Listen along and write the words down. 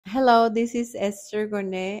Hello, this is Esther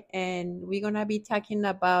Gone, and we're gonna be talking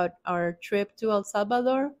about our trip to El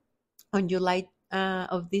Salvador on July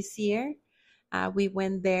of this year. We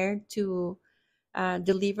went there to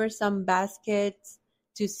deliver some baskets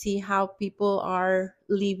to see how people are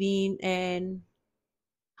living and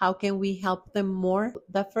how can we help them more.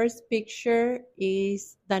 The first picture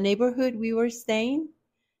is the neighborhood we were staying.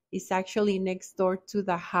 It's actually next door to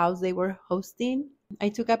the house they were hosting. I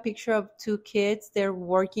took a picture of two kids. They're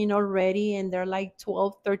working already and they're like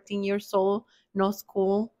 12, 13 years old, no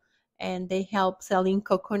school, and they help selling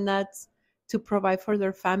coconuts to provide for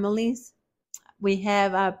their families. We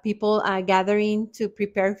have people gathering to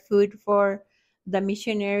prepare food for the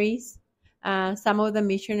missionaries. Some of the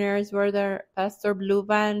missionaries were the Pastor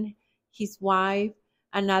Bluban, his wife,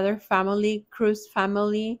 another family, Cruz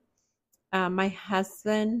family, my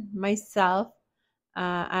husband, myself,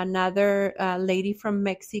 another lady from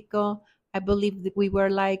Mexico. I believe that we were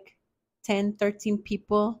like 10, 13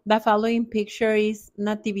 people. The following picture is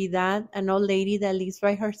Natividad, an old lady that lives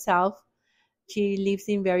by herself. She lives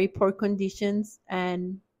in very poor conditions,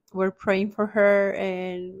 and we're praying for her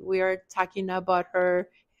and we are talking about her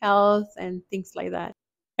health and things like that.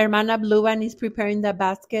 Hermana Bluban is preparing the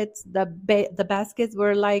baskets. The baskets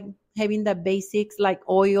were like having the basics like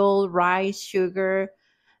oil, rice, sugar,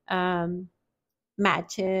 um,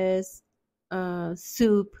 matches,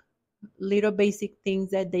 soup, little basic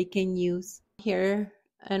things that they can use. Here,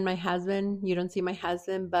 and my husband, you don't see my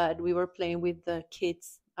husband, but we were playing with the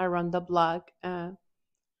kids around the block.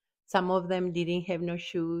 Some of them didn't have no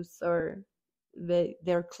shoes, or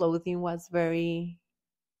their clothing was very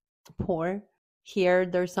poor. Here,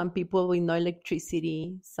 there's some people with no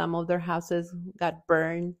electricity. Some of their houses got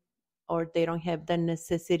burned, or they don't have the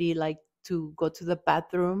necessity like to go to the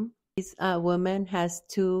bathroom. This woman has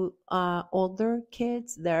two older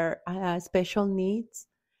kids. They're special needs,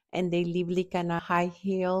 and they live like in a high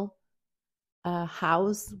hill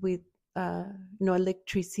house with no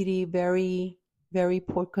electricity, very, very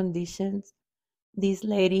poor conditions. This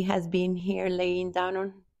lady has been here laying down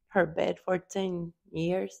on her bed for 10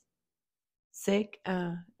 years, sick,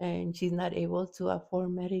 and she's not able to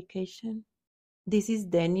afford medication. This is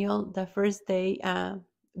Daniel. The first day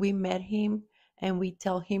we met him and we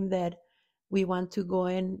tell him that we want to go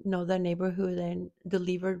and know the neighborhood and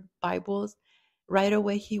deliver Bibles. Right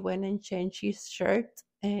away, he went and changed his shirt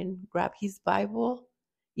and grabbed his Bible.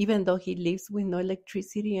 Even though he lives with no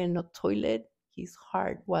electricity and no toilet, his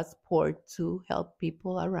heart was poured to help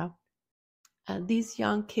people around. This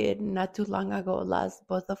young kid, not too long ago, lost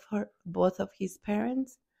both of his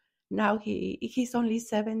parents. Now he's only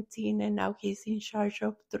 17, and now he's in charge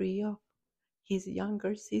of three of his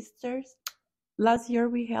younger sisters. Last year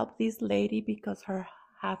we helped this lady because her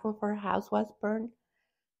half of her house was burned,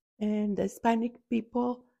 and the Hispanic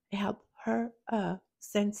people helped her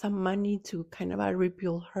send some money to kind of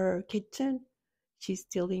rebuild her kitchen. She's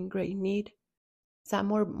still in great need. Some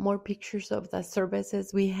more pictures of the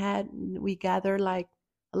services we had. We gathered like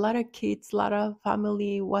a lot of kids, a lot of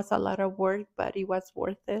family. It was a lot of work, but it was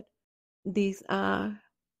worth it. This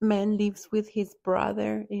man lives with his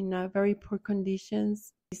brother in very poor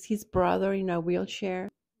conditions. It's his brother in a wheelchair.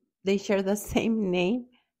 They share the same name.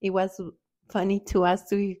 It was funny to us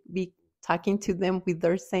to be talking to them with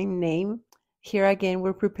their same name. Here again,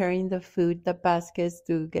 we're preparing the food, the baskets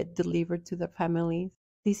to get delivered to the families.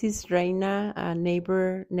 This is Reina, a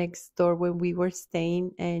neighbor next door when we were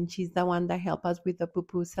staying, and she's the one that helped us with the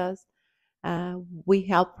pupusas. We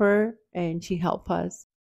help her, and she helped us.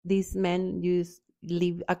 This man used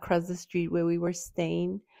live across the street where we were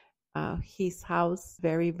staying. His house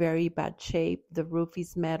very, very bad shape. The roof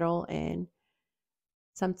is metal, and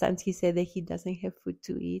sometimes he said that he doesn't have food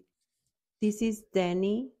to eat. This is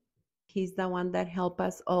Danny. He's the one that helped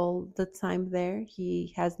us all the time there.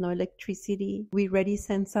 He has no electricity. We already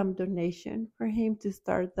sent some donation for him to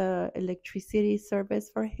start the electricity service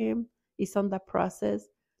for him. It's on the process.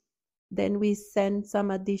 Then we send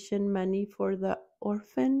some addition money for the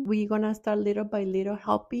orphan. We're gonna start little by little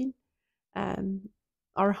helping.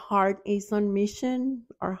 Our heart is on mission.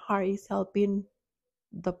 Our heart is helping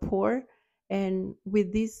the poor. And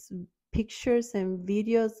with these pictures and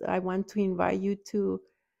videos, I want to invite you to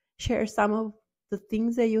share some of the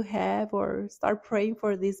things that you have, or start praying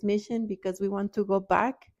for this mission, because we want to go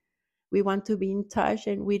back. We want to be in touch,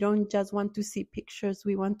 and we don't just want to see pictures.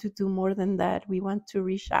 We want to do more than that. We want to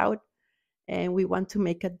reach out, and we want to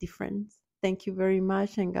make a difference. Thank you very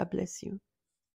much, and God bless you.